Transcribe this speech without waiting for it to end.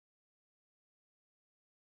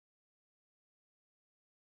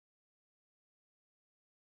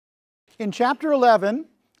In chapter 11,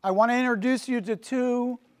 I want to introduce you to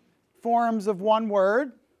two forms of one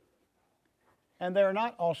word. And they're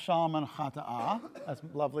not al sham and chata'ah, as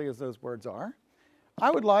lovely as those words are.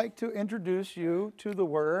 I would like to introduce you to the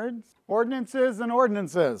words ordinances and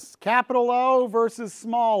ordinances. Capital O versus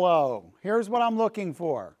small o. Here's what I'm looking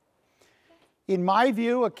for. In my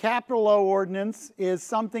view, a capital O ordinance is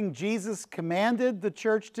something Jesus commanded the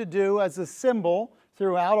church to do as a symbol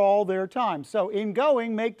throughout all their time. So in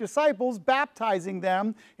going, make disciples, baptizing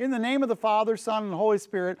them in the name of the Father, Son, and Holy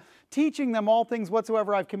Spirit, teaching them all things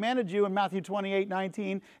whatsoever I've commanded you in Matthew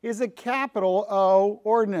 28:19 is a capital O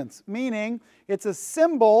ordinance, meaning it's a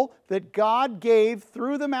symbol that God gave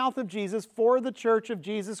through the mouth of Jesus for the church of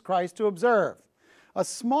Jesus Christ to observe. A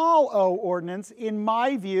small o ordinance, in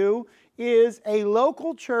my view, is a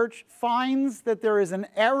local church finds that there is an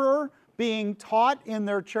error being taught in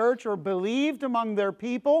their church or believed among their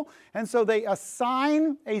people, and so they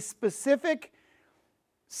assign a specific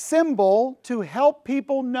symbol to help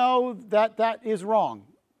people know that that is wrong.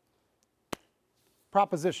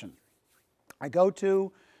 Proposition. I go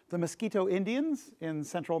to the Mosquito Indians in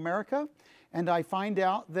Central America, and I find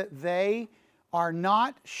out that they are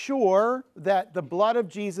not sure that the blood of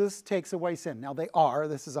Jesus takes away sin. Now they are,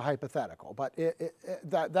 this is a hypothetical, but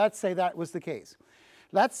let's say that was the case.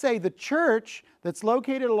 Let's say the church that's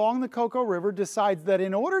located along the Cocoa River decides that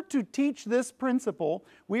in order to teach this principle,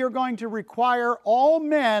 we are going to require all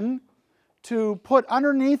men to put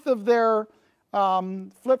underneath of their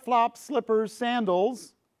flip-flops, slippers,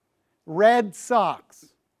 sandals, red socks.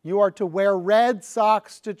 You are to wear red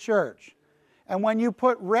socks to church. And when you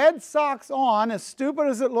put red socks on, as stupid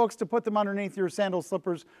as it looks to put them underneath your sandals,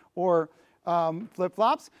 slippers, or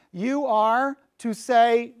flip-flops, you are to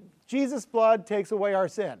say, Jesus' blood takes away our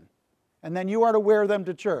sin. And then you are to wear them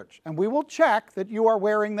to church. And we will check that you are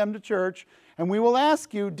wearing them to church. And we will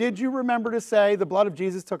ask you, did you remember to say the blood of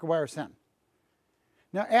Jesus took away our sin?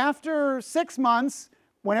 Now, after 6 months,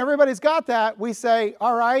 when everybody's got that, we say,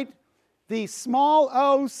 all right, the small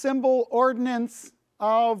o symbol ordinance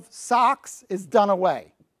of socks is done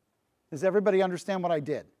away. Does everybody understand what I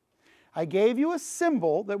did? I gave you a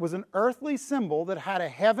symbol that was an earthly symbol that had a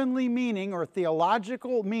heavenly meaning or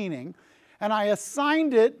theological meaning, and I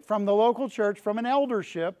assigned it from the local church, from an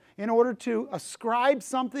eldership, in order to ascribe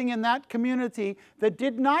something in that community that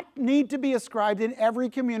did not need to be ascribed in every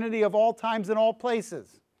community of all times and all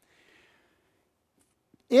places.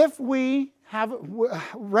 If we have,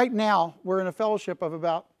 right now, we're in a fellowship of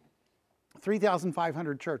about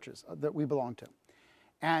 3,500 churches that we belong to.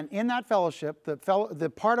 And in that fellowship,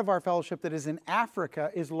 the part of our fellowship that is in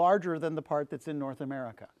Africa is larger than the part that's in North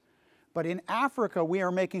America. But in Africa, we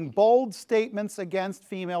are making bold statements against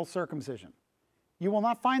female circumcision. You will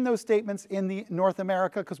not find those statements in North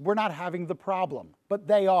America because we're not having the problem, but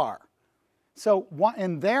they are. So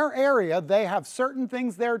in their area, they have certain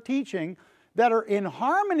things they're teaching that are in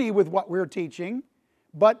harmony with what we're teaching,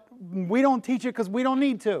 but we don't teach it because we don't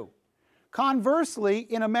need to. Conversely,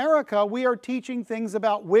 in America, we are teaching things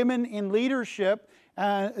about women in leadership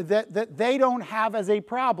that they don't have as a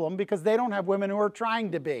problem because they don't have women who are trying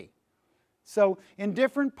to be. So in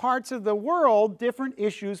different parts of the world, different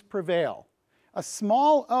issues prevail. A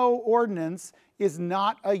small o ordinance is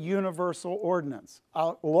not a universal ordinance.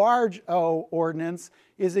 A large O ordinance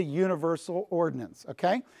is a universal ordinance,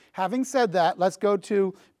 okay? Having said that, let's go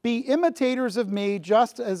to be imitators of me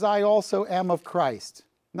just as I also am of Christ.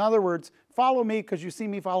 In other words, follow me because you see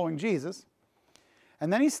me following Jesus.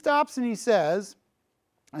 And then he stops and he says,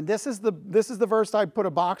 and this is the verse I put a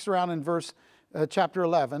box around in chapter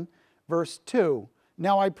 11, verse 2.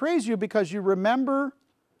 Now I praise you because you remember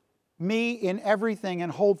me in everything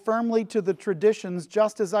and hold firmly to the traditions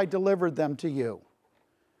just as I delivered them to you.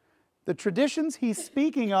 The traditions he's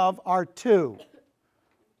speaking of are two.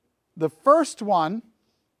 The first one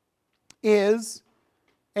is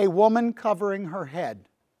a woman covering her head.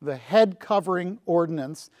 The head covering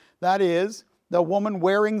ordinance, that is, the woman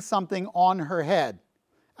wearing something on her head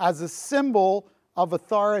as a symbol of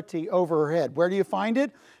authority over her head. Where do you find it?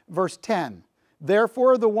 Verse 10.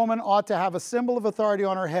 Therefore, the woman ought to have a symbol of authority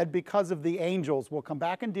on her head because of the angels. We'll come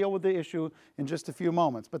back and deal with the issue in just a few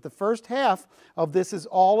moments. But the first half of this is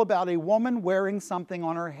all about a woman wearing something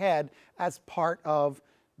on her head as part of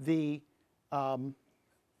the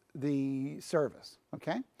service.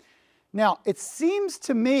 Okay? Now, it seems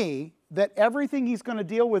to me that everything he's going to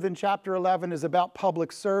deal with in chapter 11 is about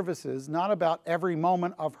public services, not about every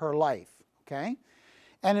moment of her life. Okay?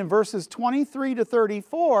 And in verses 23 to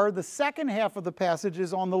 34, the second half of the passage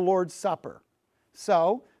is on the Lord's Supper.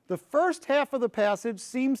 So, the first half of the passage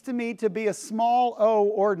seems to me to be a small o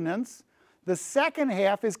ordinance. The second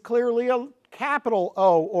half is clearly a capital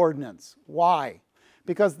O ordinance. Why?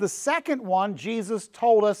 Because the second one Jesus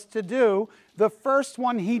told us to do, the first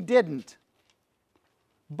one he didn't.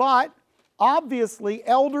 But obviously,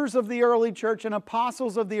 elders of the early church and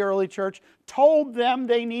apostles of the early church told them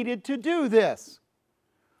they needed to do this.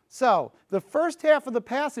 So, the first half of the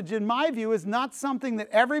passage, in my view, is not something that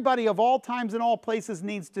everybody of all times and all places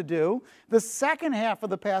needs to do. The second half of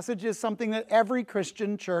the passage is something that every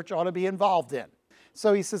Christian church ought to be involved in.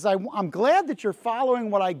 So he says, I'm glad that you're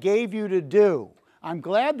following what I gave you to do. I'm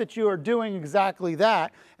glad that you are doing exactly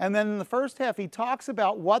that. And then in the first half, he talks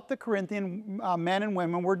about what the Corinthian men and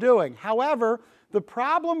women were doing. However, the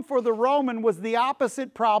problem for the Roman was the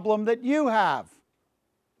opposite problem that you have.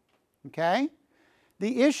 Okay?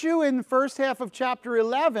 The issue in the first half of chapter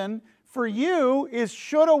 11 for you is,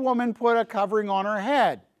 should a woman put a covering on her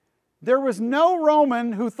head? There was no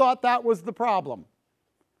Roman who thought that was the problem.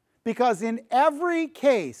 Because in every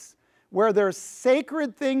case where there's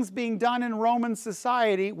sacred things being done in Roman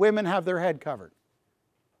society, women have their head covered.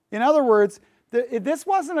 In other words, this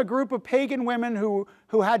wasn't a group of pagan women who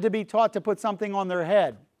had to be taught to put something on their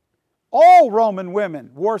head. All Roman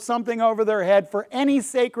women wore something over their head for any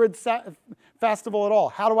sacred festival at all.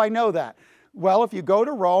 How do I know that? Well, if you go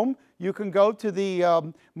to Rome, you can go to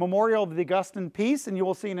the Memorial of the Augustan Peace, and you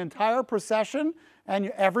will see an entire procession, and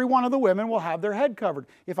every one of the women will have their head covered.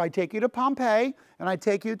 If I take you to Pompeii, and I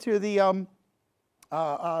take you to the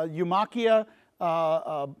Eumachia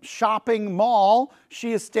shopping mall,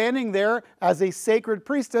 she is standing there as a sacred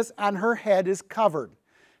priestess, and her head is covered.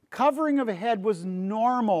 Covering of a head was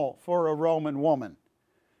normal for a Roman woman.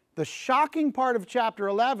 The shocking part of chapter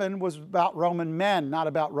 11 was about Roman men, not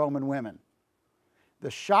about Roman women.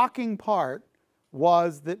 The shocking part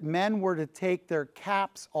was that men were to take their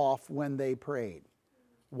caps off when they prayed.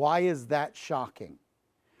 Why is that shocking?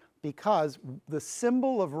 Because the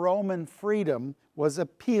symbol of Roman freedom was a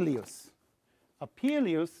pileus. A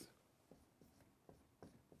pileus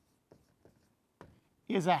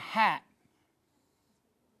is a hat.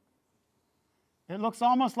 It looks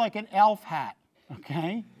almost like an elf hat,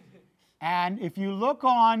 okay? And if you look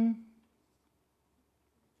on,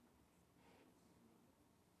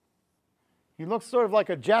 he looks sort of like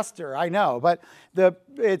a jester, I know, but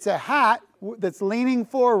it's a hat that's leaning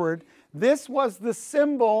forward. This was the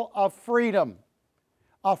symbol of freedom.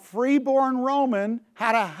 A freeborn Roman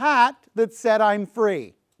had a hat that said, "I'm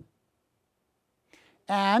free."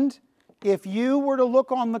 And if you were to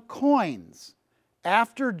look on the coins,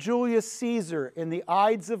 after Julius Caesar in the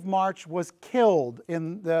Ides of March was killed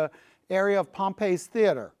in the area of Pompey's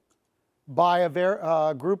theater by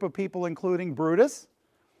a group of people including Brutus,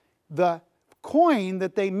 the coin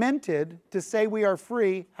that they minted to say we are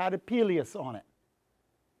free had a pileus on it.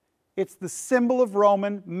 It's the symbol of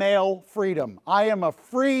Roman male freedom. I am a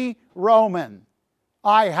free Roman.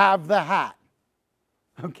 I have the hat.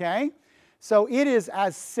 Okay? So it is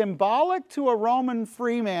as symbolic to a Roman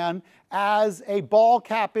free man as a ball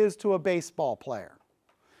cap is to a baseball player.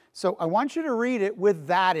 So I want you to read it with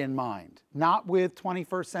that in mind, not with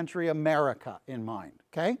 21st century America in mind.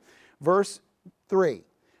 Okay? Verse 3.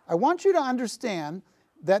 I want you to understand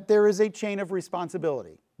that there is a chain of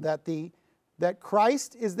responsibility, that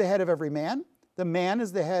Christ is the head of every man, the man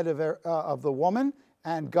is the head of the woman,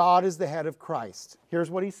 and God is the head of Christ. Here's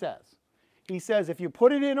what he says. He says, if you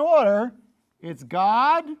put it in order, it's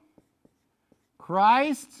God,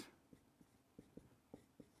 Christ,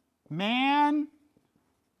 man,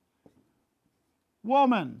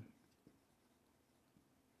 woman.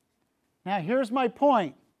 Now here's my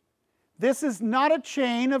point. This is not a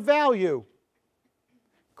chain of value.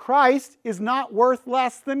 Christ is not worth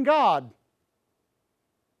less than God.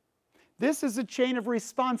 This is a chain of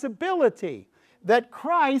responsibility. That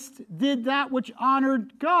Christ did that which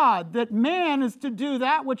honored God. That man is to do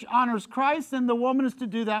that which honors Christ, and the woman is to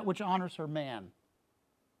do that which honors her man.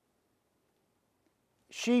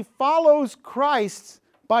 She follows Christ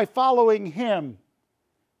by following him.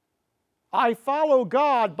 I follow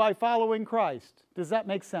God by following Christ. Does that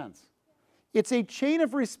make sense? It's a chain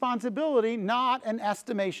of responsibility, not an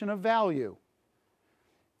estimation of value.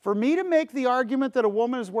 For me to make the argument that a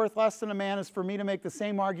woman is worth less than a man is for me to make the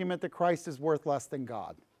same argument that Christ is worth less than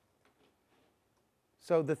God.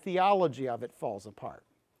 So the theology of it falls apart.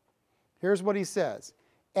 Here's what he says.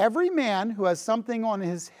 Every man who has something on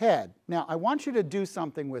his head. Now, I want you to do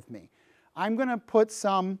something with me. I'm going to put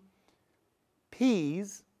some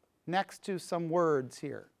P's next to some words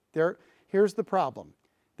here. Here's the problem.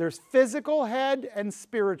 There's physical head and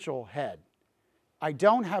spiritual head. I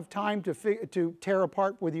don't have time to tear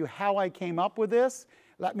apart with you how I came up with this.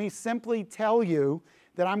 Let me simply tell you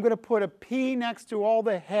that I'm going to put a P next to all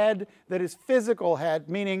the head that is physical head,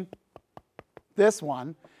 meaning this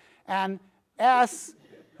one, and S,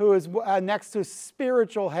 who is next to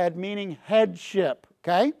spiritual head, meaning headship,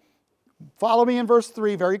 okay? Follow me in verse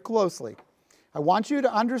 3 very closely. I want you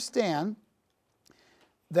to understand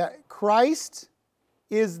that Christ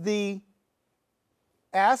is the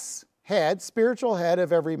S head, spiritual head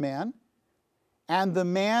of every man, and the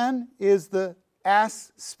man is the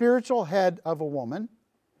S spiritual head of a woman,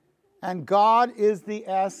 and God is the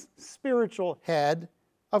S spiritual head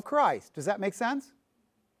of Christ. Does that make sense?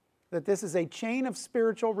 That this is a chain of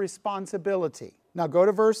spiritual responsibility. Now go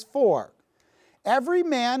to verse 4. Every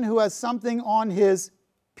man who has something on his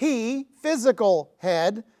P, physical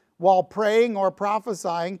head, while praying or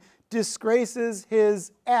prophesying, disgraces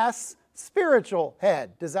his S, spiritual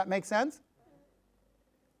head. Does that make sense?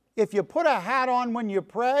 If you put a hat on when you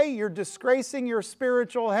pray, you're disgracing your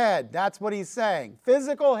spiritual head. That's what he's saying.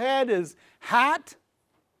 Physical head is hat.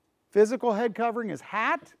 Physical head covering is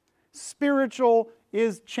hat. Spiritual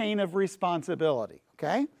is chain of responsibility.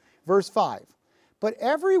 Okay? Verse 5. But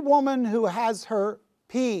every woman who has her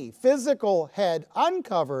P, physical head,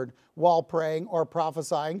 uncovered while praying or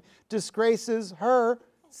prophesying disgraces her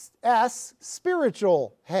S,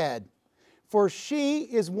 spiritual head. For she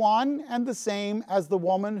is one and the same as the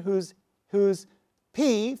woman whose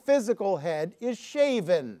P, physical head, is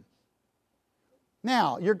shaven.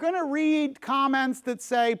 Now, you're going to read comments that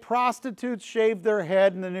say prostitutes shave their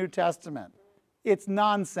head in the New Testament. It's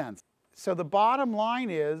nonsense. So the bottom line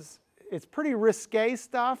is, it's pretty risque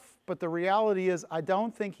stuff, but the reality is I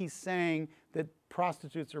don't think he's saying that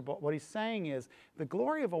prostitutes are... What he's saying is the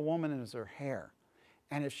glory of a woman is her hair.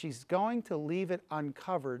 And if she's going to leave it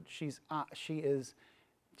uncovered, it's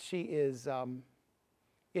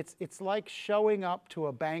like showing up to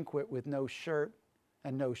a banquet with no shirt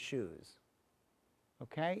and no shoes.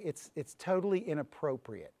 Okay? It's totally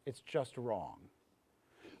inappropriate. It's just wrong.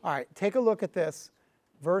 All right, take a look at this.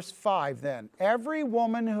 Verse 5 then. Every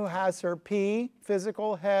woman who has her P,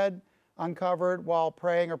 physical head, uncovered while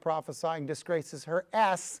praying or prophesying disgraces her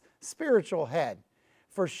S, spiritual head.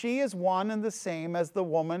 For she is one and the same as the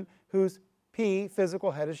woman whose P,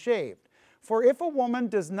 physical head, is shaved. For if a woman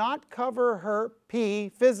does not cover her P,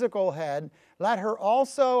 physical head, let her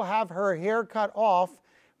also have her hair cut off,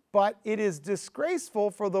 but it is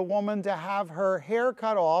disgraceful for the woman to have her hair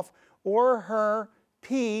cut off or her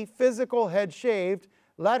P, physical head, shaved.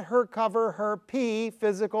 Let her cover her P,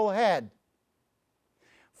 physical head.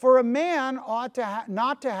 For a man ought to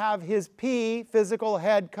not to have his P, physical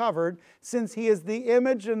head, covered, since he is the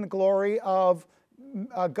image and the glory of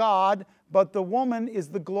God, but the woman is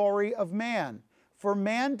the glory of man. For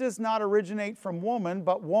man does not originate from woman,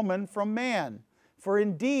 but woman from man. For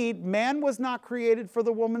indeed, man was not created for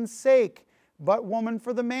the woman's sake, but woman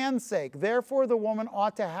for the man's sake. Therefore, the woman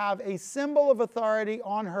ought to have a symbol of authority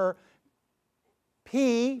on her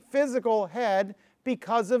P, physical head,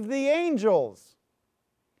 because of the angels.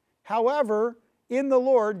 However, in the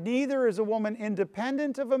Lord, neither is a woman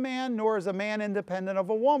independent of a man, nor is a man independent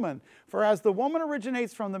of a woman. For as the woman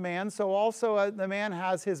originates from the man, so also the man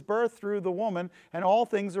has his birth through the woman, and all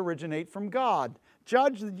things originate from God.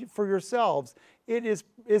 Judge for yourselves.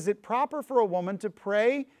 Is it proper for a woman to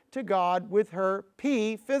pray to God with her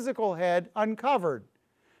P, physical head, uncovered?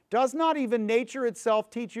 Does not even nature itself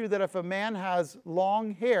teach you that if a man has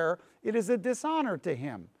long hair, it is a dishonor to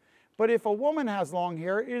him? But if a woman has long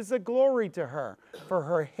hair, it is a glory to her, for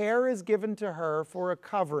her hair is given to her for a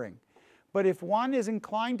covering. But if one is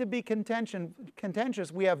inclined to be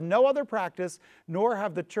contentious, we have no other practice, nor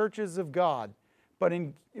have the churches of God. But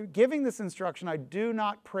in giving this instruction, I do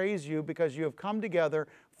not praise you, because you have come together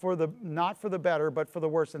not for the better, but for the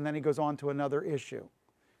worse. And then he goes on to another issue.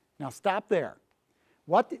 Now stop there.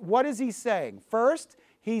 What is he saying? First,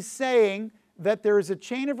 he's saying that there is a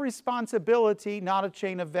chain of responsibility, not a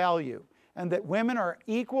chain of value, and that women are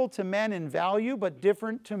equal to men in value, but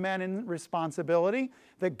different to men in responsibility,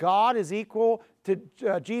 that God is equal to,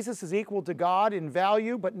 Jesus is equal to God in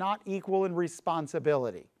value, but not equal in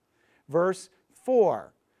responsibility. Verse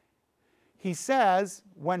 4, he says,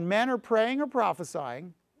 when men are praying or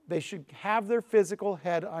prophesying, they should have their physical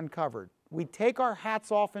head uncovered. We take our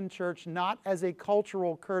hats off in church not as a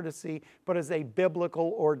cultural courtesy, but as a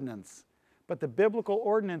biblical ordinance. But the biblical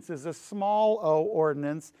ordinance is a small o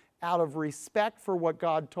ordinance out of respect for what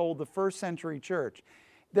God told the first century church.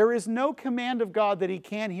 There is no command of God that he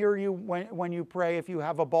can't hear you when you pray if you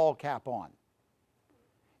have a ball cap on.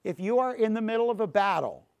 If you are in the middle of a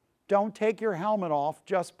battle, don't take your helmet off,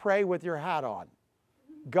 just pray with your hat on.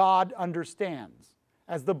 God understands.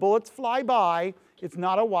 As the bullets fly by, it's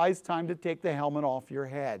not a wise time to take the helmet off your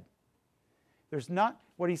head.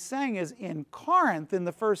 What he's saying is in Corinth in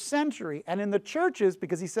the first century and in the churches,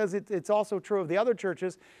 because he says it's also true of the other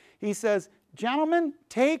churches, he says, gentlemen,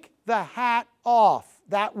 take the hat off.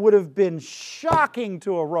 That would have been shocking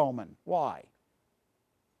to a Roman. Why?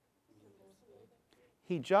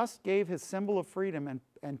 He just gave his symbol of freedom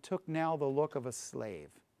and took now the look of a slave.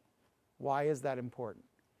 Why is that important?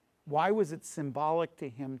 Why was it symbolic to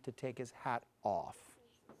him to take his hat off?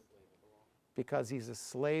 Because he's a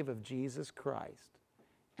slave of Jesus Christ.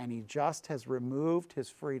 And he just has removed his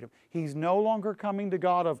freedom. He's no longer coming to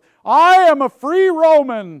God of, I am a free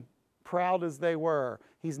Roman, proud as they were.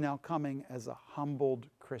 He's now coming as a humbled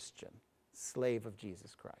Christian, slave of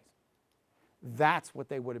Jesus Christ. That's what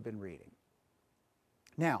they would have been reading.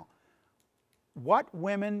 Now, what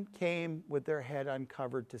women came with their head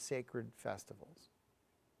uncovered to sacred festivals?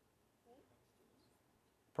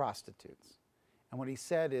 Prostitutes. And what he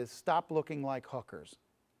said is, stop looking like hookers.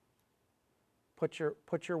 Put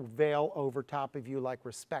your veil over top of you like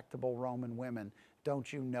respectable Roman women.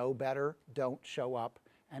 Don't you know better? Don't show up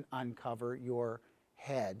and uncover your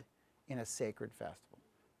head in a sacred festival.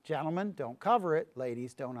 Gentlemen, don't cover it.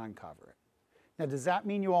 Ladies, don't uncover it. Now, does that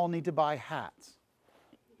mean you all need to buy hats?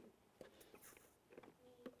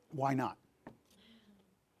 Why not?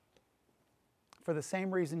 For the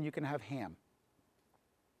same reason you can have ham.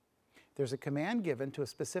 There's a command given to a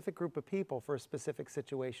specific group of people for a specific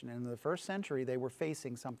situation. And in the first century, they were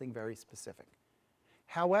facing something very specific.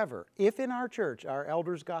 However, if in our church our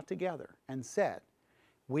elders got together and said,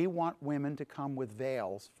 we want women to come with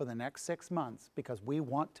veils for the next 6 months because we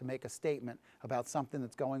want to make a statement about something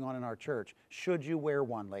that's going on in our church, should you wear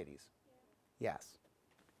one, ladies? Yes.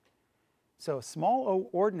 So a small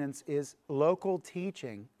ordinance is local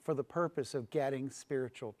teaching for the purpose of getting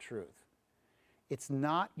spiritual truth. It's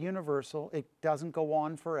not universal. It doesn't go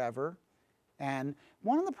on forever. And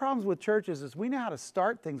one of the problems with churches is we know how to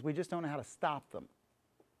start things, we just don't know how to stop them.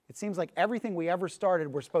 It seems like everything we ever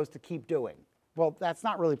started we're supposed to keep doing. Well, that's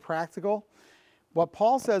not really practical. What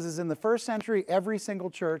Paul says is in the first century, every single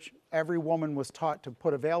church, every woman was taught to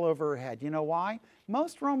put a veil over her head. You know why?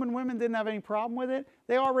 Most Roman women didn't have any problem with it.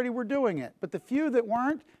 They already were doing it. But the few that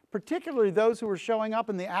weren't, particularly those who were showing up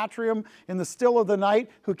in the atrium in the still of the night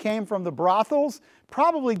who came from the brothels,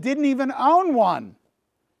 probably didn't even own one.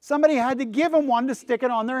 Somebody had to give them one to stick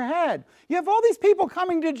it on their head. You have all these people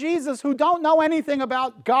coming to Jesus who don't know anything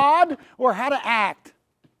about God or how to act.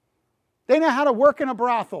 They know how to work in a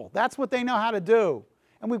brothel. That's what they know how to do.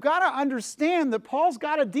 And we've got to understand that Paul's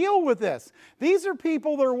got to deal with this. These are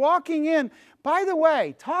people that are walking in. By the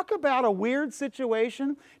way, talk about a weird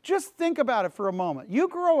situation. Just think about it for a moment. You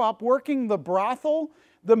grow up working the brothel.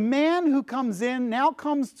 The man who comes in now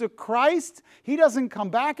comes to Christ. He doesn't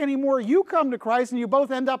come back anymore. You come to Christ and you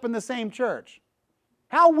both end up in the same church.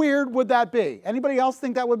 How weird would that be? Anybody else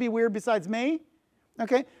think that would be weird besides me?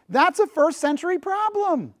 Okay, that's a first century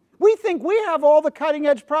problem. We think we have all the cutting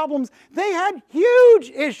edge problems. They had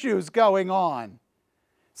huge issues going on.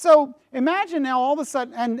 So imagine now all of a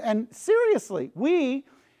sudden, and seriously, we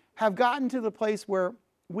have gotten to the place where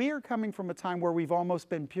we are coming from a time where we've almost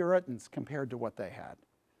been Puritans compared to what they had.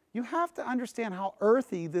 You have to understand how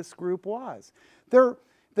earthy this group was. They're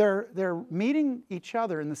meeting each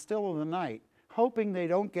other in the still of the night, hoping they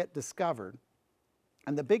don't get discovered.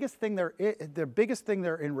 And the biggest thing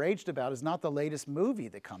they're enraged about is not the latest movie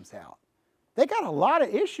that comes out. They got a lot of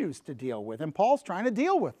issues to deal with, and Paul's trying to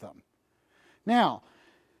deal with them. Now,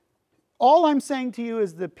 all I'm saying to you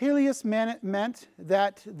is the Peleus meant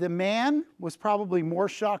that the man was probably more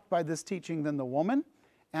shocked by this teaching than the woman,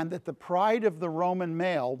 and that the pride of the Roman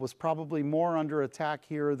male was probably more under attack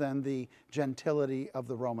here than the gentility of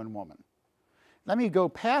the Roman woman. Let me go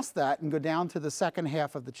past that and go down to the second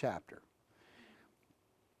half of the chapter.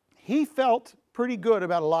 He felt pretty good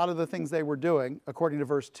about a lot of the things they were doing, according to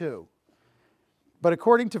verse 2. But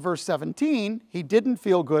according to verse 17, he didn't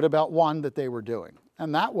feel good about one that they were doing.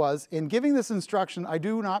 And that was, in giving this instruction, I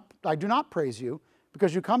do not praise you,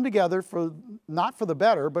 because you come together not for the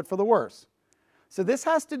better, but for the worse. So this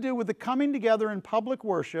has to do with the coming together in public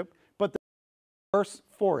worship, but the verse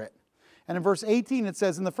for it. And in verse 18 it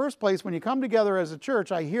says, in the first place, when you come together as a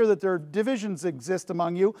church, I hear that there are divisions exist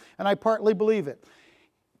among you, and I partly believe it.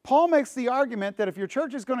 Paul makes the argument that if your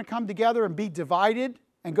church is going to come together and be divided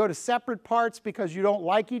and go to separate parts because you don't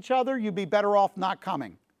like each other, you'd be better off not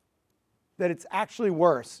coming. that it's actually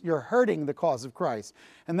worse. You're hurting the cause of Christ.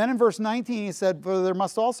 And then in verse 19 he said, for there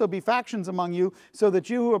must also be factions among you, so that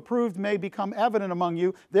you who approved may become evident among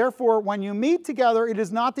you. Therefore, when you meet together, it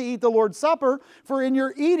is not to eat the Lord's Supper, for in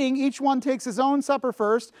your eating each one takes his own supper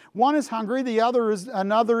first. One is hungry,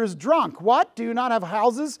 another is drunk. What? Do you not have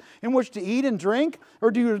houses in which to eat and drink? Or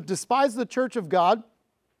do you despise the church of God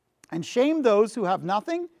and shame those who have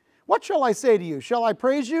nothing? What shall I say to you? Shall I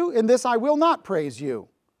praise you? In this I will not praise you.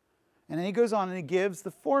 And then he goes on and he gives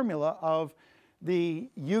the formula of the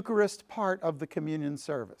Eucharist part of the communion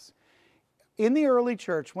service. In the early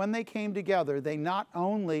church, when they came together, they not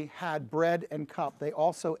only had bread and cup, they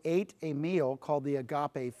also ate a meal called the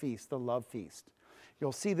agape feast, the love feast.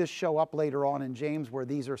 You'll see this show up later on in James where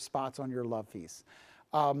these are spots on your love feast.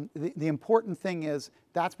 The important thing is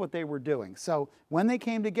that's what they were doing. So when they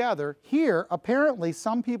came together, here apparently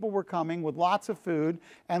some people were coming with lots of food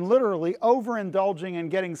and literally overindulging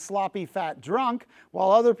and getting sloppy, fat drunk,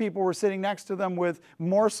 while other people were sitting next to them with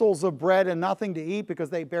morsels of bread and nothing to eat because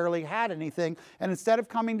they barely had anything. And instead of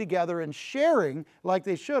coming together and sharing like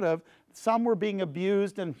they should have, some were being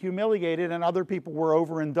abused and humiliated, and other people were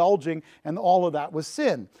overindulging, and all of that was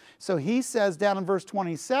sin. So he says down in verse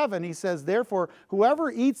 27, he says, therefore,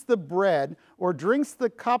 whoever eats the bread or drinks the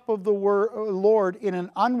cup of the Lord in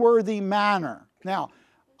an unworthy manner. Now,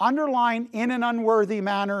 underline in an unworthy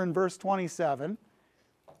manner in verse 27.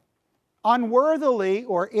 Unworthily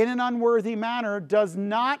or in an unworthy manner does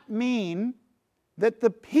not mean that the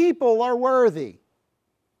people are worthy.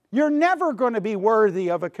 You're never going to be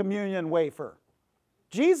worthy of a communion wafer.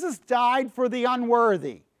 Jesus died for the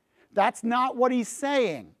unworthy. That's not what he's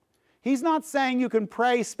saying. He's not saying you can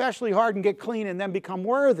pray especially hard and get clean and then become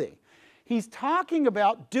worthy. He's talking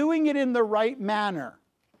about doing it in the right manner.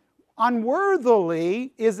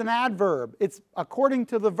 Unworthily is an adverb. It's according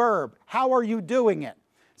to the verb. How are you doing it?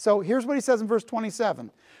 So here's what he says in verse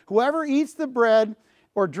 27. Whoever eats the bread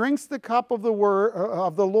or drinks the cup of the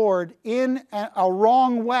Lord in a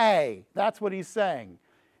wrong way. That's what he's saying.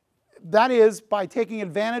 That is, by taking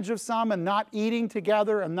advantage of some and not eating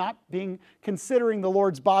together and not considering the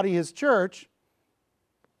Lord's body his church,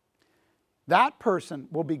 that person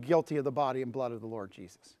will be guilty of the body and blood of the Lord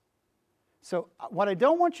Jesus. So what I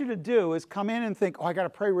don't want you to do is come in and think, oh, I got to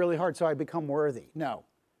pray really hard so I become worthy. No.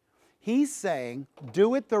 He's saying,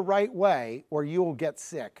 do it the right way or you will get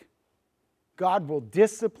sick. God will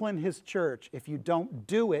discipline his church if you don't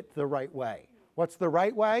do it the right way. What's the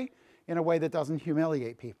right way? In a way that doesn't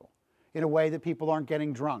humiliate people. In a way that people aren't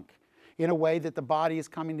getting drunk. In a way that the body is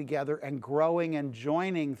coming together and growing and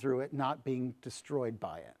joining through it, not being destroyed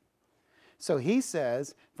by it. So he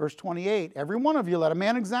says, verse 28, every one of you let a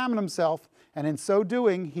man examine himself, and in so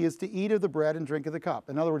doing he is to eat of the bread and drink of the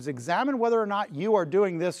cup. In other words, examine whether or not you are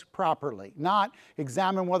doing this properly. Not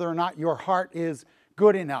examine whether or not your heart is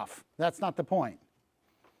good enough. That's not the point.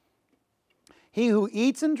 He who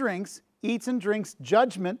eats and drinks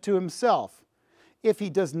judgment to himself, if he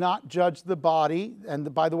does not judge the body,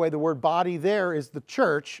 and by the way, the word body there is the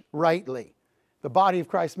church, rightly. The body of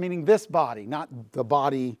Christ, meaning this body, not the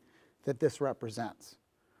body that this represents.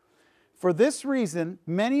 For this reason,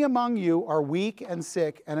 many among you are weak and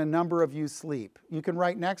sick, and a number of you sleep. You can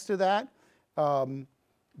write next to that,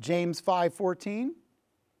 James 5:14.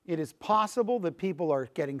 It is possible that people are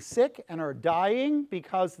getting sick and are dying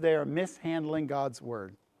because they are mishandling God's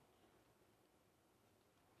word.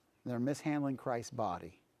 They're mishandling Christ's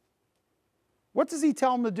body. What does he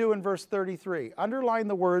tell them to do in verse 33? Underline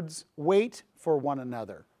the words, wait for one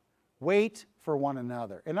another. Wait for one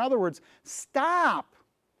another. In other words, stop.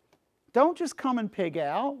 Don't just come and pig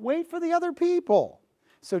out. Wait for the other people.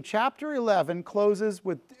 So chapter 11 closes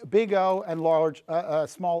with big O and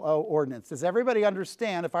small o ordinance. Does everybody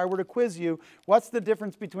understand, if I were to quiz you, what's the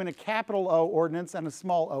difference between a capital O ordinance and a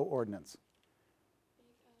small o ordinance?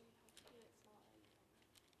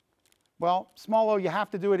 Well, small o, you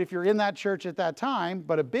have to do it if you're in that church at that time,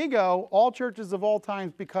 but a big O, all churches of all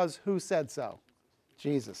times, because who said so?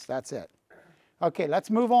 Jesus, that's it. Okay,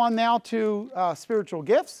 let's move on now to spiritual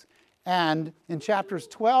gifts. And in chapters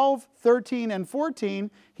 12, 13, and 14,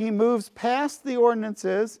 he moves past the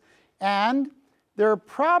ordinances, and there are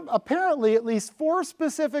apparently at least 4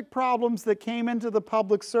 specific problems that came into the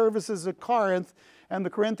public services of Corinth and the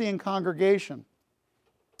Corinthian congregation.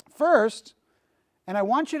 First, and I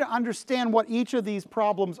want you to understand what each of these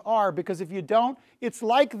problems are, because if you don't, it's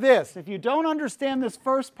like this. If you don't understand this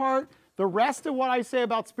first part, the rest of what I say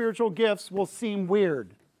about spiritual gifts will seem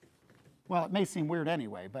weird. Well, it may seem weird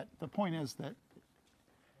anyway, but the point is that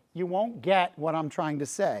you won't get what I'm trying to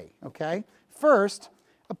say, okay? First,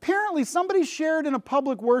 apparently somebody shared in a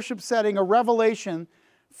public worship setting a revelation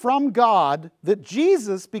from God that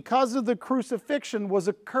Jesus, because of the crucifixion, was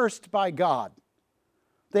accursed by God.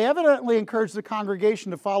 They evidently encouraged the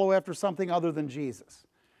congregation to follow after something other than Jesus.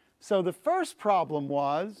 So the first problem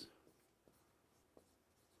was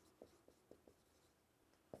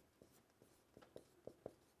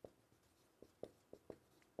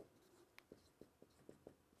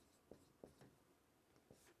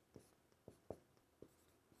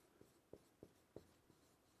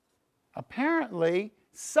apparently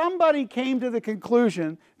somebody came to the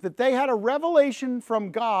conclusion that they had a revelation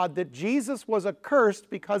from God that Jesus was accursed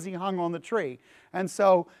because he hung on the tree. And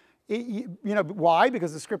so, why?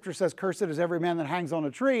 Because the scripture says, cursed is every man that hangs on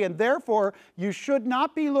a tree, and therefore you should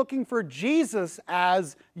not be looking for Jesus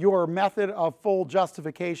as your method of full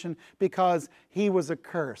justification because he was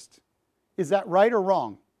accursed. Is that right or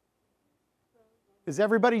wrong? Is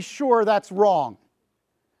everybody sure that's wrong?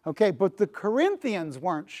 Okay, but the Corinthians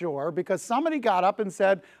weren't sure because somebody got up and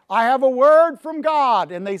said, I have a word from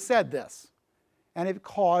God, and they said this. And it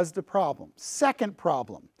caused a problem. Second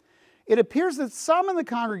problem. It appears that some in the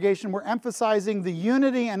congregation were emphasizing the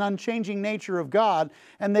unity and unchanging nature of God,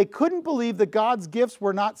 and they couldn't believe that God's gifts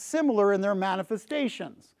were not similar in their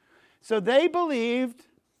manifestations. So they believed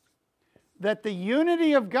that the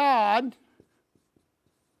unity of God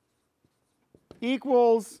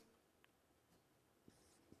equals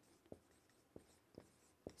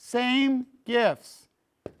same gifts.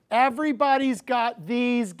 Everybody's got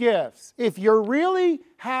these gifts. If you really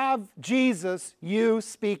have Jesus, you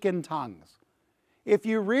speak in tongues. If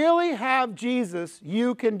you really have Jesus,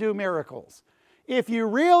 you can do miracles. If you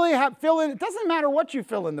really have, it doesn't matter what you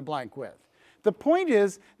fill in the blank with. The point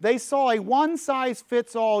is, they saw a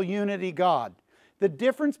one-size-fits-all unity God. The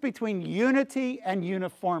difference between unity and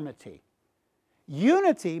uniformity.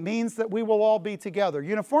 Unity means that we will all be together.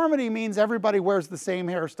 Uniformity means everybody wears the same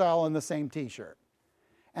hairstyle and the same t-shirt.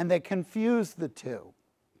 And they confuse the two.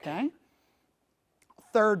 Okay?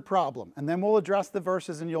 Third problem, and then we'll address the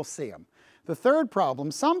verses and you'll see them. The third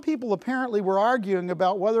problem, some people apparently were arguing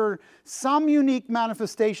about whether some unique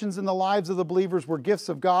manifestations in the lives of the believers were gifts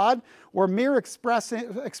of God or mere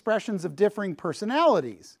expressions of differing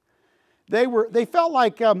personalities. They felt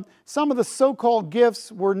like some of the so-called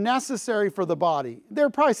gifts were necessary for the body. They're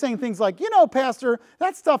probably saying things like, Pastor,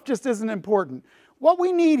 that stuff just isn't important. What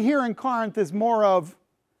we need here in Corinth is more of...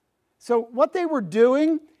 So what they were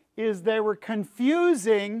doing is they were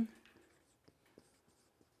confusing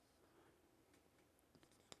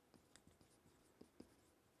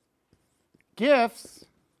gifts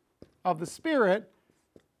of the Spirit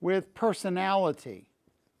with personality.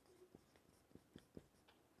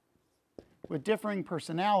 With differing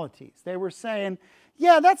personalities. They were saying,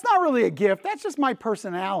 yeah, that's not really a gift, that's just my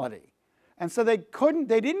personality. And so they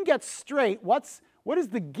didn't get straight what is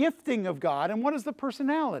the gifting of God and what is the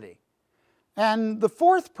personality. And the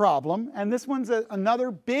fourth problem, and this one's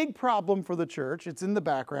another big problem for the church, it's in the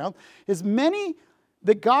background, is many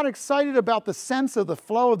that got excited about the sense of the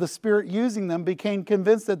flow of the Spirit using them became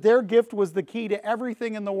convinced that their gift was the key to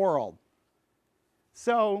everything in the world.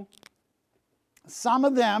 So some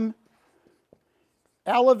of them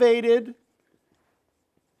elevated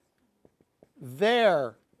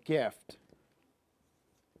their gift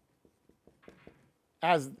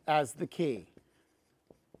as the key.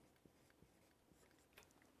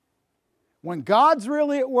 When God's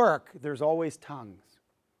really at work, there's always tongues.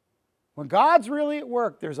 When God's really at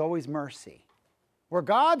work, there's always mercy. Where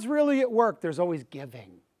God's really at work, there's always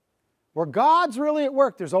giving. Where God's really at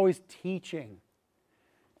work, there's always teaching.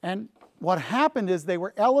 And what happened is they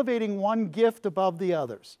were elevating one gift above the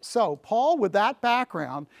others. So Paul, with that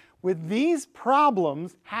background, with these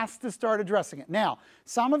problems, has to start addressing it. Now,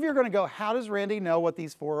 some of you are going to go, how does Randy know what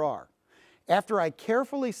these four are? After I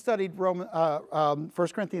carefully studied 1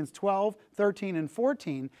 Corinthians 12, 13, and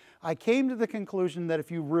 14, I came to the conclusion that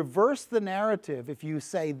if you reverse the narrative, if you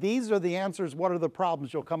say these are the answers, what are the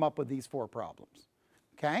problems, you'll come up with these four problems.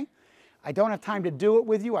 Okay? I don't have time to do it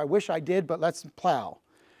with you. I wish I did, but let's plow.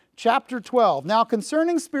 Chapter 12, now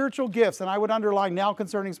concerning spiritual gifts, and I would underline now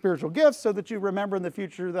concerning spiritual gifts so that you remember in the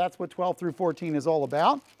future that's what 12 through 14 is all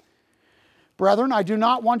about. Brethren, I do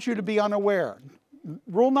not want you to be unaware.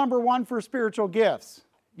 Rule number one for spiritual gifts,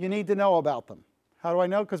 you need to know about them. How do I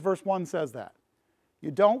know? Because verse 1 says that.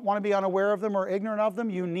 You don't want to be unaware of them or ignorant of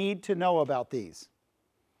them. You need to know about these.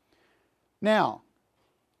 Now,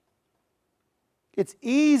 it's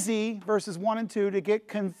easy, verses 1 and 2, to get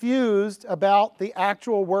confused about the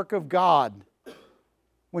actual work of God.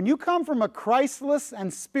 When you come from a Christless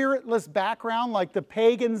and spiritless background like the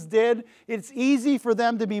pagans did, it's easy for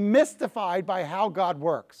them to be mystified by how God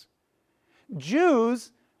works.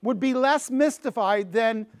 Jews would be less mystified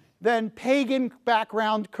than pagan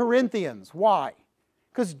background Corinthians. Why?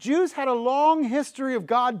 Because Jews had a long history of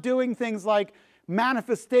God doing things like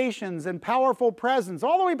manifestations and powerful presence.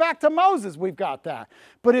 All the way back to Moses, we've got that.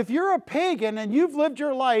 But if you're a pagan and you've lived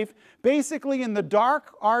your life basically in the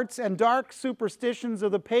dark arts and dark superstitions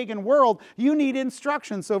of the pagan world, you need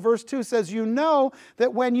instruction. So verse 2 says, you know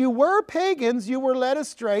that when you were pagans, you were led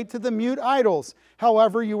astray to the mute idols,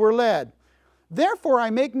 however you were led. Therefore, I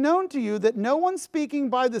make known to you that no one speaking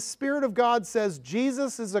by the Spirit of God says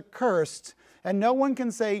Jesus is accursed, and no one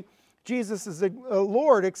can say Jesus is a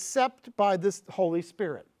Lord except by this Holy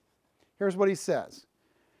Spirit. Here's what he says.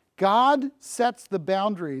 God sets the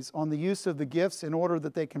boundaries on the use of the gifts in order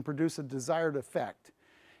that they can produce a desired effect.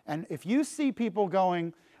 And if you see people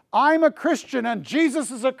going, I'm a Christian and Jesus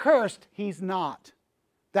is accursed, he's not.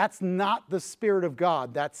 That's not the Spirit of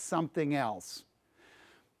God. That's something else.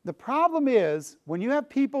 The problem is, when you have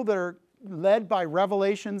people that are led by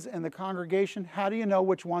revelations in the congregation, how do you know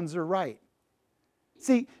which ones are right?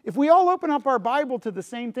 See, if we all open up our Bible to the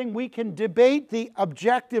same thing, we can debate the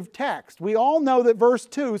objective text. We all know that verse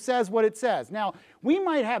 2 says what it says. Now, we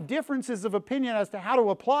might have differences of opinion as to how to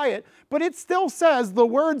apply it, but it still says the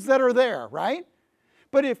words that are there, right?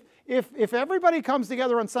 But if everybody comes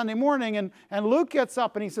together on Sunday morning and Luke gets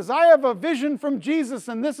up and he says, I have a vision from Jesus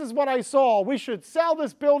and this is what I saw. We should sell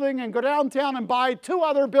this building and go downtown and buy 2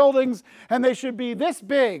 other buildings and they should be this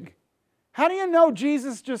big. How do you know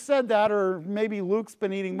Jesus just said that, or maybe Luke's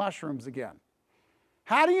been eating mushrooms again?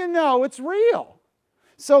 How do you know it's real?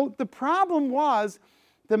 So the problem was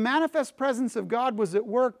the manifest presence of God was at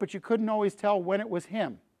work, but you couldn't always tell when it was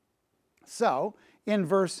him. So in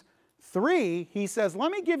verse 3, he says, let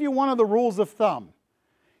me give you one of the rules of thumb.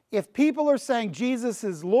 If people are saying Jesus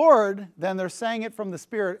is Lord, then they're saying it from the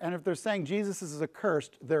Spirit, and if they're saying Jesus is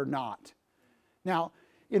accursed, they're not. Now,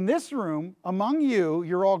 in this room, among you,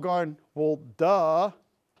 you're all going, well, duh.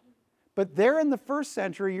 But they're in the 1st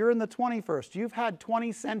century, you're in the 21st. You've had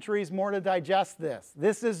 20 centuries more to digest this.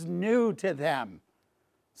 This is new to them.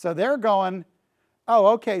 So they're going, oh,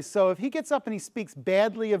 okay, so if he gets up and he speaks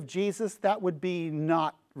badly of Jesus, that would be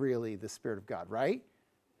not really the Spirit of God, right?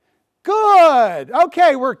 Good.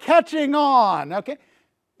 Okay, we're catching on. Okay,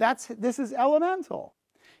 this is elemental.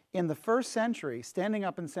 In the 1st century, standing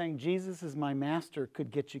up and saying, Jesus is my master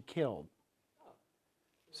could get you killed.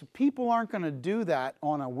 So people aren't going to do that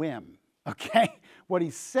on a whim, okay? What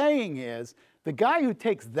he's saying is, the guy who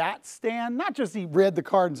takes that stand, not just he read the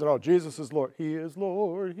card and said, oh, Jesus is Lord. He is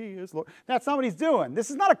Lord, he is Lord. That's not what he's doing. This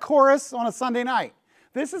is not a chorus on a Sunday night.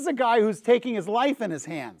 This is a guy who's taking his life in his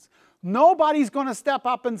hands. Nobody's going to step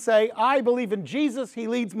up and say, I believe in Jesus, he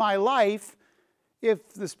leads my life,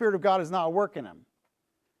 if the Spirit of God is not working him.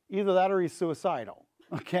 Either that or he's suicidal,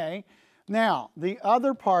 okay? Now, the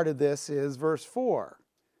other part of this is verse 4.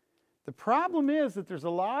 The problem is that there's a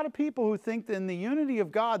lot of people who think that in the unity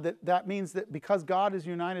of God, that means that because God is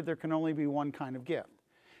united, there can only be one kind of gift.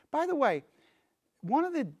 By the way, one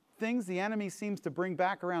of the things the enemy seems to bring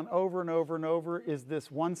back around over and over and over is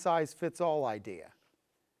this one-size-fits-all idea.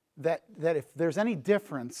 That if there's any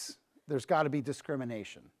difference, there's got to be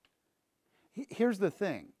discrimination. Here's the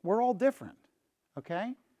thing. We're all different,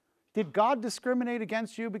 okay? Did God discriminate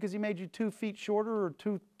against you because he made you 2 feet shorter or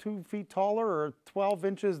 2 feet taller or 12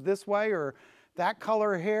 inches this way or that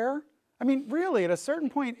color hair? I mean, really, at a certain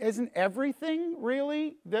point, isn't everything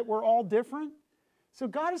really that we're all different? So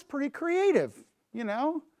God is pretty creative, you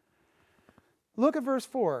know? Look at verse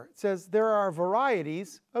 4. It says, there are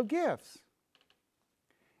varieties of gifts.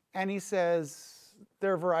 And he says,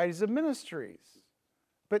 there are varieties of ministries.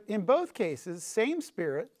 But in both cases, same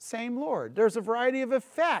Spirit, same Lord. There's a variety of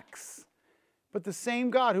effects, but the same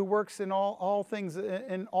God who works in all things,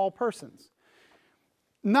 in all persons.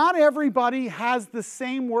 Not everybody has the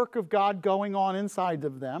same work of God going on inside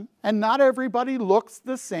of them, and not everybody looks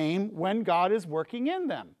the same when God is working in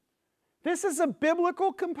them. This is a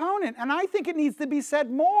biblical component, and I think it needs to be said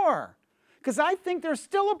more. Because I think there's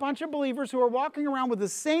still a bunch of believers who are walking around with the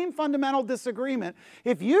same fundamental disagreement.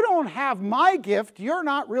 If you don't have my gift, you're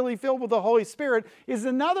not really filled with the Holy Spirit, is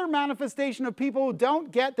another manifestation of people who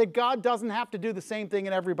don't get that God doesn't have to do the same thing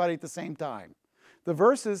in everybody at the same time. The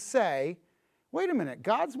verses say, wait a minute,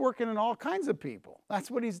 God's working in all kinds of people. That's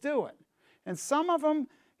what he's doing. And some of them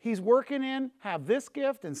he's working in have this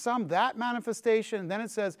gift and some that manifestation. And then it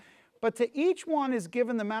says, but to each one is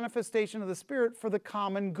given the manifestation of the Spirit for the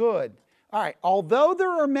common good. All right, although there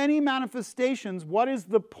are many manifestations, what is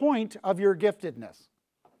the point of your giftedness?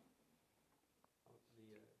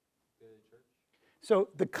 So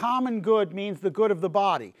the common good means the good of the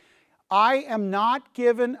body. I am not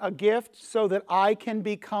given a gift so that I can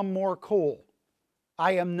become more cool.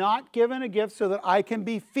 I am not given a gift so that I can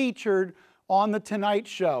be featured on the Tonight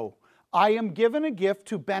Show. I am given a gift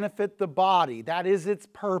to benefit the body. That is its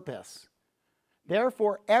purpose.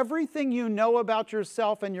 Therefore, everything you know about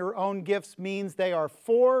yourself and your own gifts means they are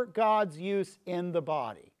for God's use in the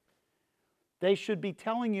body. They should be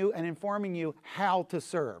telling you and informing you how to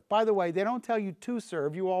serve. By the way, they don't tell you to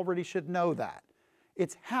serve. You already should know that.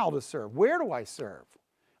 It's how to serve. Where do I serve?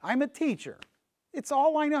 I'm a teacher. It's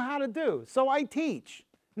all I know how to do. So I teach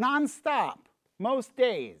nonstop most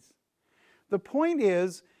days. The point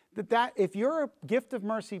is that if you're a gift of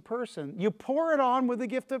mercy person, you pour it on with the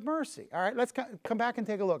gift of mercy. All right, let's come back and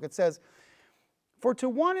take a look. It says, for to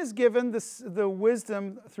one is given the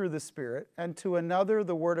wisdom through the Spirit, and to another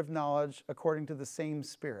the word of knowledge according to the same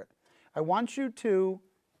Spirit. I want you to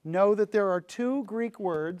know that there are two Greek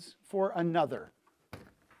words for another.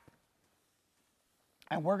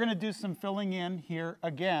 And we're going to do some filling in here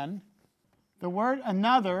again. The word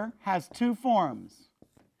another has two forms,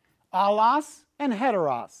 allos and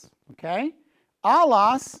heteros. Okay?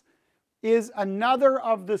 Allos is another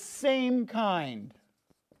of the same kind.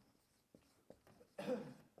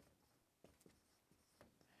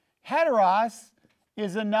 Heteros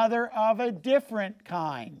is another of a different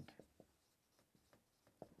kind.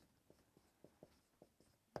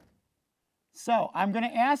 So I'm going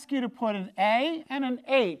to ask you to put an A and an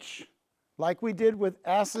H, like we did with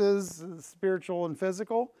S's, spiritual and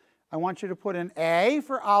physical. I want you to put an A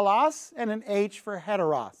for allos and an H for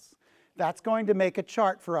heteros. That's going to make a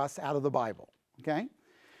chart for us out of the Bible. Okay?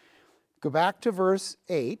 Go back to verse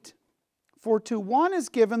 8. For to one is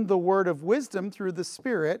given the word of wisdom through the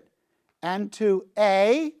Spirit, and to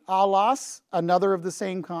A, allos, another of the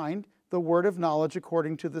same kind, the word of knowledge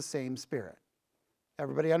according to the same Spirit.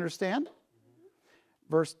 Everybody understand?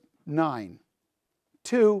 Verse 9.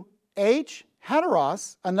 To H,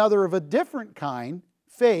 heteros, another of a different kind,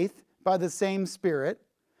 faith by the same Spirit.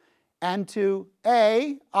 And to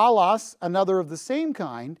A, allos, another of the same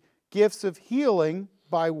kind, gifts of healing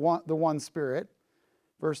by the one Spirit.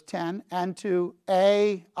 Verse 10. And to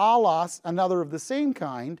A, allos, another of the same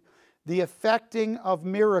kind, the effecting of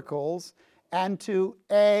miracles. And to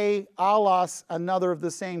A, allos, another of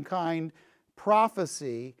the same kind,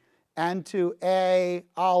 prophecy. And to A,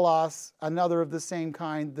 allos, another of the same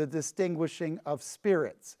kind, the distinguishing of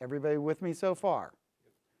spirits. Everybody with me so far?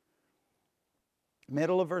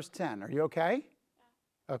 Middle of verse 10. Are you okay?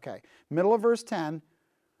 Okay. Middle of verse 10.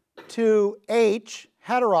 To H,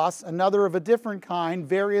 heteros, another of a different kind,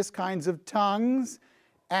 various kinds of tongues.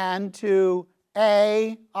 And to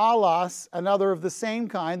A, allos, another of the same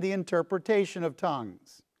kind, the interpretation of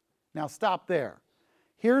tongues. Now stop there.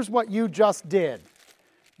 Here's what you just did.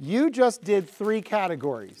 You just did three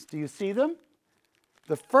categories. Do you see them?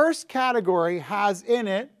 The first category has in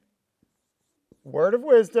it word of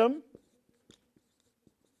wisdom,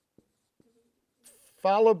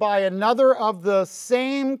 followed by another of the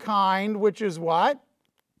same kind, which is what?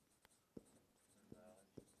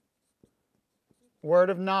 Word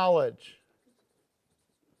of knowledge.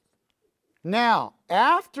 Now,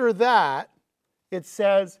 after that, it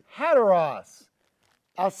says heteros.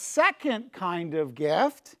 A second kind of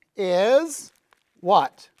gift is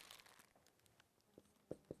what?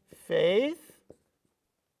 Faith.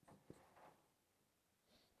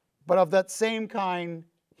 But of that same kind,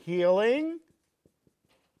 healing.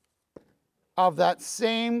 Of that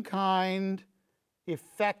same kind,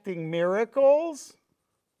 effecting miracles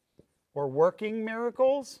or working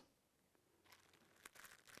miracles.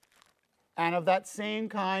 And of that same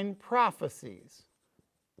kind, prophecies.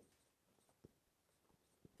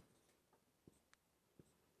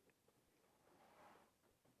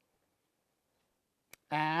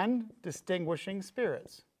 And distinguishing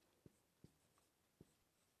spirits.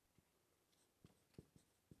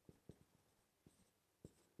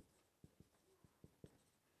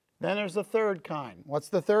 Then there's the third kind. What's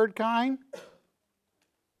the third kind?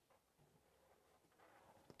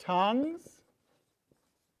 Tongues.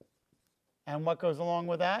 And what goes along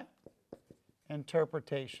with that?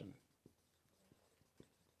 Interpretation.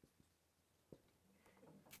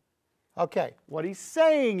 Okay, what he's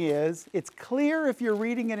saying is, it's clear if you're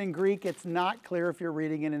reading it in Greek, it's not clear if you're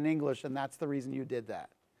reading it in English, and that's the reason you did that.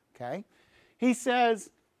 Okay? He says,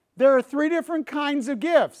 there are three different kinds of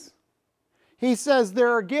gifts. He says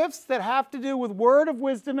there are gifts that have to do with word of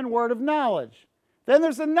wisdom and word of knowledge. Then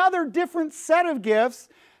there's another different set of gifts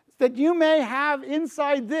that you may have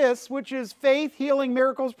inside this, which is faith, healing,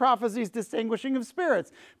 miracles, prophecies, distinguishing of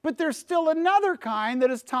spirits. But there's still another kind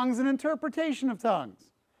that is tongues and interpretation of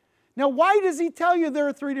tongues. Now, why does he tell you there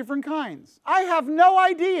are 3 different kinds? I have no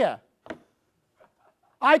idea.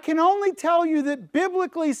 I can only tell you that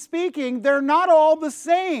biblically speaking, they're not all the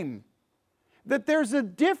same. That there's a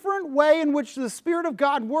different way in which the Spirit of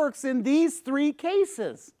God works in these 3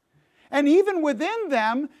 cases. And even within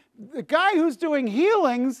them, the guy who's doing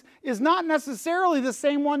healings is not necessarily the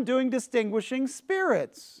same one doing distinguishing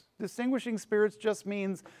spirits. Distinguishing spirits just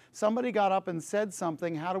means somebody got up and said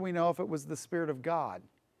something. How do we know if it was the Spirit of God?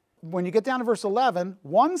 When you get down to verse 11,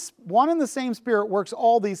 one and the same Spirit works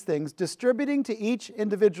all these things, distributing to each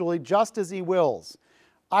individually just as He wills.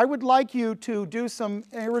 I would like you to do some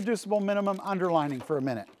irreducible minimum underlining for a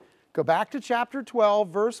minute. Go back to chapter 12,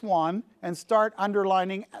 verse 1, and start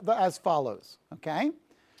underlining as follows. Okay?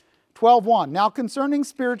 12:1. Now concerning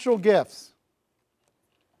spiritual gifts.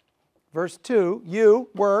 Verse 2,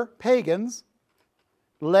 you were pagans,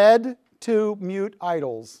 led to mute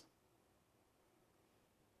idols.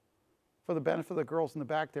 For the benefit of the girls in the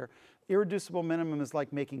back there, irreducible minimum is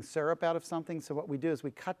like making syrup out of something. So what we do is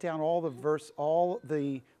we cut down all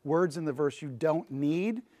the words in the verse you don't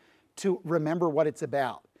need to remember what it's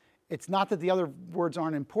about. It's not that the other words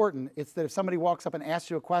aren't important. It's that if somebody walks up and asks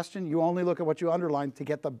you a question, you only look at what you underlined to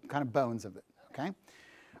get the kind of bones of it. Okay?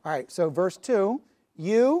 All right, so verse 2,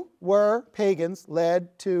 you were pagans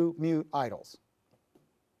led to mute idols.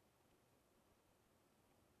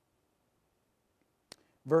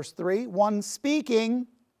 Verse 3, one speaking,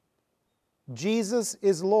 Jesus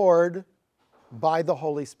is Lord by the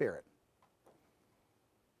Holy Spirit.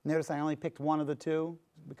 Notice I only picked one of the 2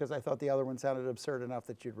 because I thought the other one sounded absurd enough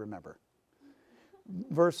that you'd remember.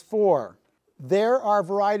 Verse 4, there are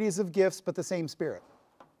varieties of gifts but the same Spirit.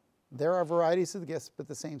 There are varieties of gifts but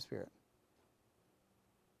the same Spirit.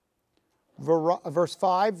 Verse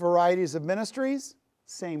 5, varieties of ministries,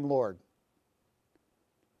 same Lord.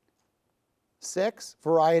 6,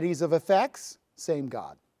 varieties of effects, same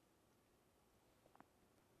God.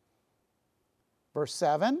 Verse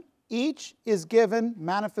 7, each is given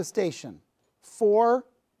manifestation for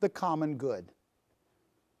the common good.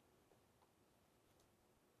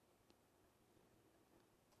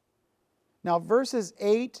 Now verses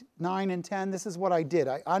 8, 9, and 10, this is what I did.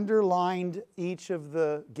 I underlined each of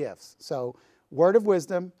the gifts. So word of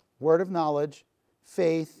wisdom, word of knowledge,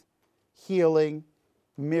 faith, healing,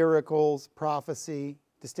 miracles, prophecy,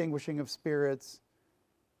 distinguishing of spirits,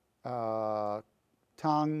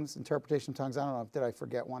 tongues, interpretation of tongues. I don't know, did I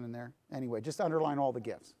forget one in there? Anyway, just underline all the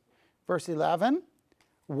gifts. Verse 11,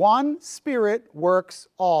 one Spirit works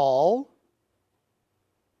all,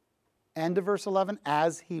 end of verse 11,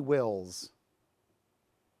 as He wills.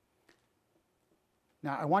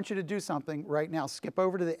 Now, I want you to do something right now. Skip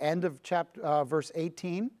over to the end of verse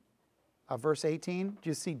 18. Verse 18, do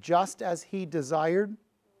you see just as He desired?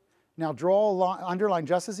 Now draw a line, underline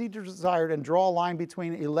just as He desired, and draw a line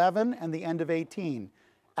between 11 and the end of 18.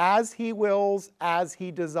 As He wills, as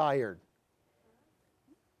He desired.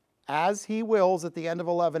 As He wills at the end of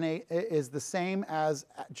 11 is the same as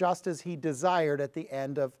just as He desired at the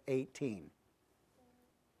end of 18.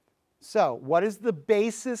 So, what is the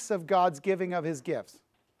basis of God's giving of His gifts?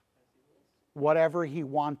 Whatever He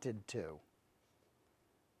wanted to.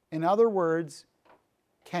 In other words,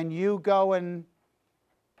 can you go and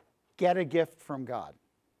get a gift from God?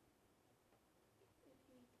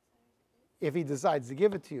 If He decides to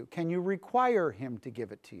give it to you, can you require Him to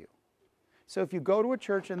give it to you? So if you go to a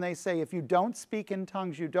church and they say, if you don't speak in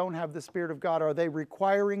tongues, you don't have the Spirit of God, are they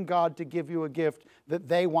requiring God to give you a gift that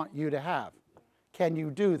they want you to have? Can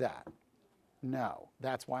you do that? No.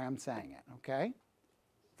 That's why I'm saying it, okay?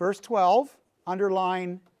 Verse 12,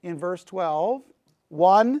 underline in verse 12,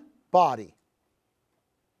 one body.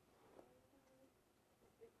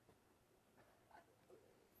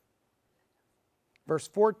 Verse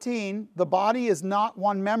 14, the body is not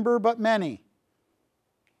one member but many.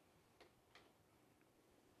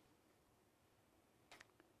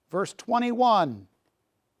 Verse 21,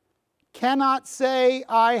 cannot say,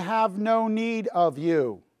 I have no need of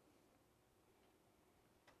you.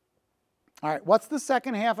 All right, what's the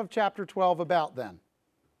second half of chapter 12 about then?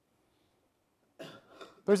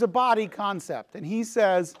 There's a body concept, and he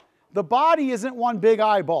says, the body isn't one big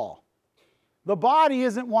eyeball. The body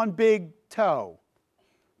isn't one big toe.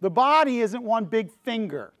 The body isn't one big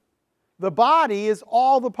finger. The body is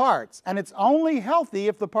all the parts, and it's only healthy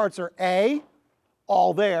if the parts are A,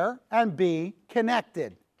 all there, and B,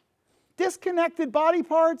 connected. Disconnected body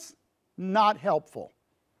parts, not helpful.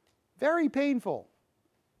 Very painful,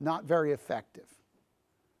 not very effective.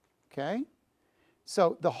 Okay?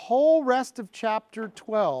 So the whole rest of chapter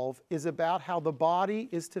 12 is about how the body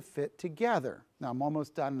is to fit together. Now I'm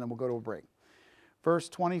almost done and then we'll go to a break. Verse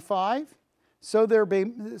 25. So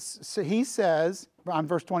he says, on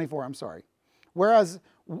verse 24, I'm sorry. Whereas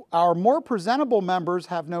our more presentable members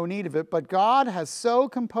have no need of it, but God has so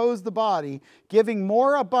composed the body, giving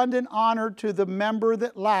more abundant honor to the member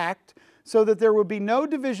that lacked, so that there would be no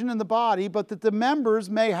division in the body, but that the members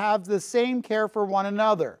may have the same care for one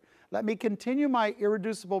another. Let me continue my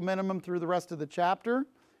irreducible minimum through the rest of the chapter,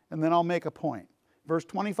 and then I'll make a point. Verse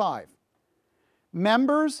 25.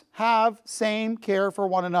 Members have same care for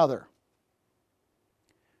one another.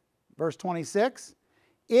 Verse 26.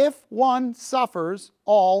 If one suffers,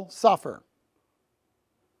 all suffer.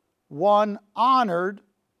 One honored,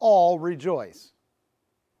 all rejoice.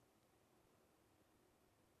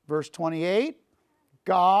 Verse 28,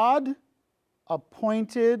 God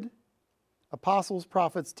appointed apostles,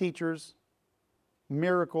 prophets, teachers,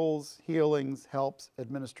 miracles, healings, helps,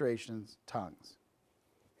 administrations, tongues.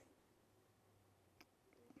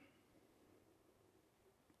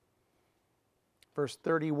 Verse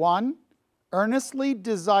 31, earnestly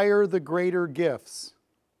desire the greater gifts.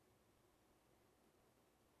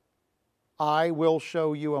 I will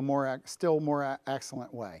show you a still more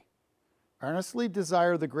excellent way. Earnestly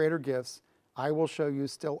desire the greater gifts. I will show you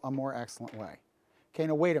still a more excellent way. Okay,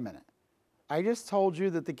 now wait a minute. I just told you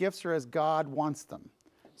that the gifts are as God wants them.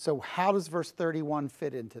 So how does verse 31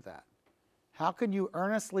 fit into that? How can you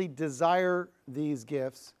earnestly desire these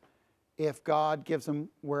gifts if God gives them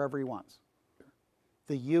wherever he wants?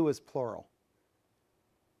 The you is plural.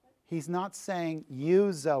 He's not saying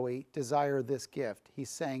you, Zoe, desire this gift. He's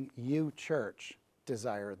saying you, church,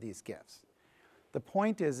 desire these gifts. The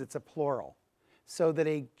point is it's a plural, so that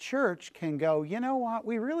a church can go, you know what,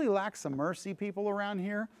 we really lack some mercy people around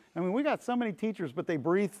here. I mean, we got so many teachers, but they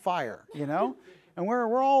breathe fire, you know? And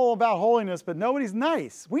we're all about holiness, but nobody's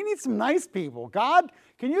nice. We need some nice people. God,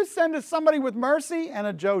 can you send us somebody with mercy? And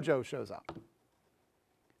a JoJo shows up.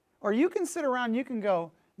 Or you can sit around and you can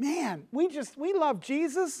go, man, we love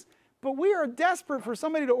Jesus, but we are desperate for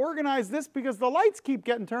somebody to organize this because the lights keep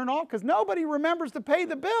getting turned off because nobody remembers to pay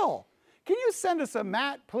the bill. Can you send us a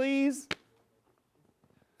mat, please?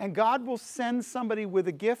 And God will send somebody with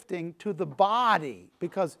a gifting to the body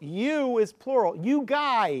because you is plural. You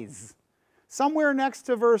guys. Somewhere next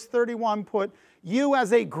to verse 31 put you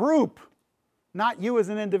as a group, not you as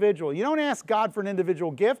an individual. You don't ask God for an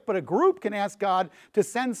individual gift, but a group can ask God to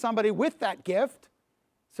send somebody with that gift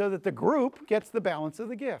so that the group gets the balance of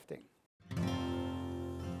the gifting.